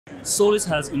Solis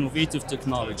has innovative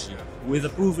technology with a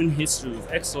proven history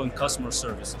of excellent customer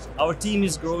service. Our team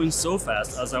is growing so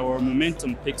fast as our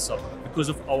momentum picks up because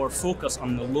of our focus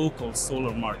on the local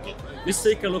solar market. Let's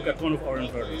take a look at one of our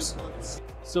inverters.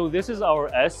 So this is our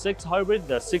S6 hybrid,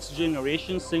 the 6th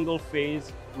generation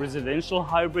single-phase residential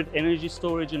hybrid energy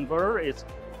storage inverter. It's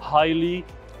highly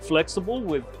flexible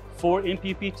with 4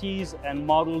 MPPTs, and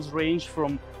models range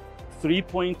from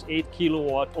 3.8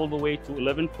 kilowatt all the way to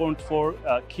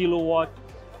 11.4 kilowatt.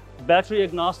 Battery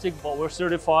agnostic, but we're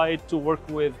certified to work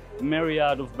with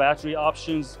myriad of battery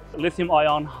options,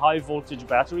 lithium-ion high voltage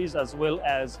batteries, as well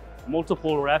as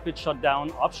multiple rapid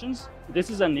shutdown options. This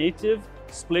is a native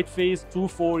split phase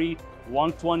 240,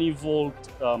 120 volt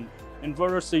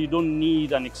inverter, so you don't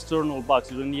need an external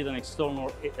box, you don't need an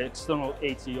external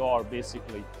ATR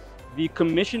basically. The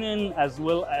commissioning as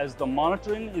well as the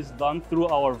monitoring is done through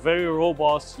our very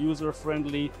robust,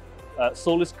 user-friendly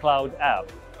Solis Cloud app.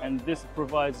 And this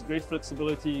provides great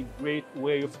flexibility, great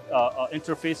way of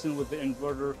interfacing with the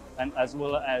inverter, and as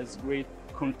well as great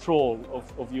control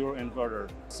of your inverter.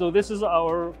 So this is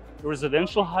our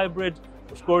residential hybrid.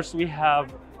 Of course, we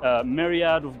have a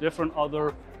myriad of different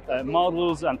other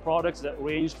models and products that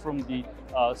range from the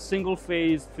single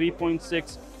phase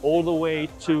 3.6 all the way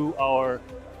to our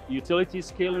utility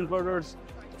scale inverters,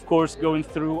 of course going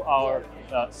through our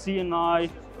CNI,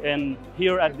 and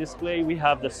here at display we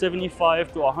have the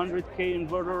 75 to 100K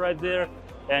inverter right there,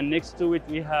 and next to it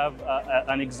we have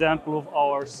an example of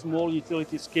our small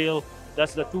utility scale,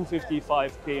 that's the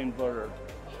 255K inverter.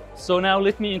 So now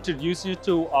let me introduce you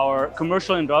to our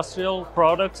commercial industrial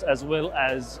products as well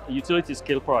as utility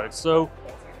scale products. So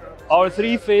our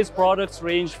 3-phase products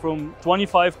range from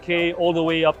 25K all the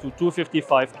way up to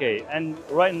 255K. And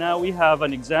right now we have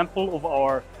an example of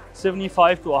our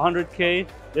 75 to 100K.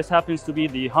 This happens to be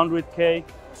the 100K,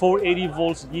 480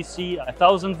 volts DC,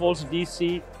 1000 volts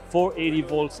DC, 480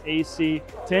 volts AC,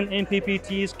 10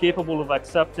 MPPTs capable of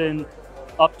accepting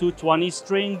up to 20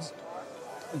 strings,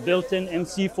 built-in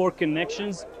MC4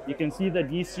 connections. You can see the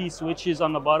DC switches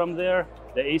on the bottom there,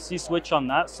 the AC switch on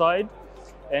that side.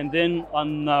 And then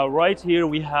on right here,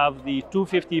 we have the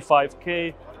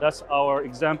 255K. That's our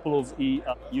example of the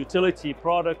utility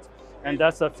product. And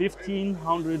that's a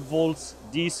 1500 volts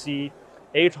DC,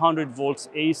 800 volts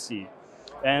AC.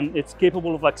 And it's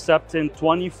capable of accepting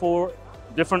 24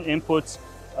 different inputs,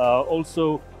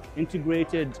 also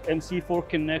integrated MC4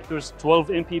 connectors, 12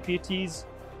 MPPTs.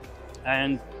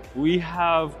 And we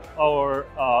have our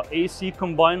AC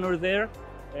combiner there.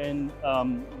 And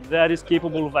that is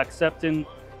capable of accepting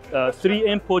 3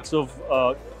 inputs of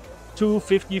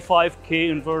 255K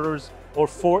inverters or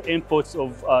 4 inputs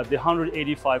of the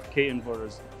 185K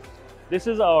inverters. This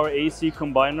is our AC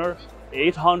combiner,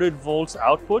 800 volts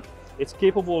output. It's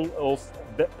capable of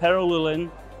paralleling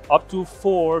up to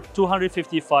 4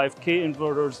 255K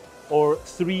inverters or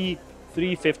 3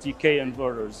 350K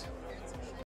inverters.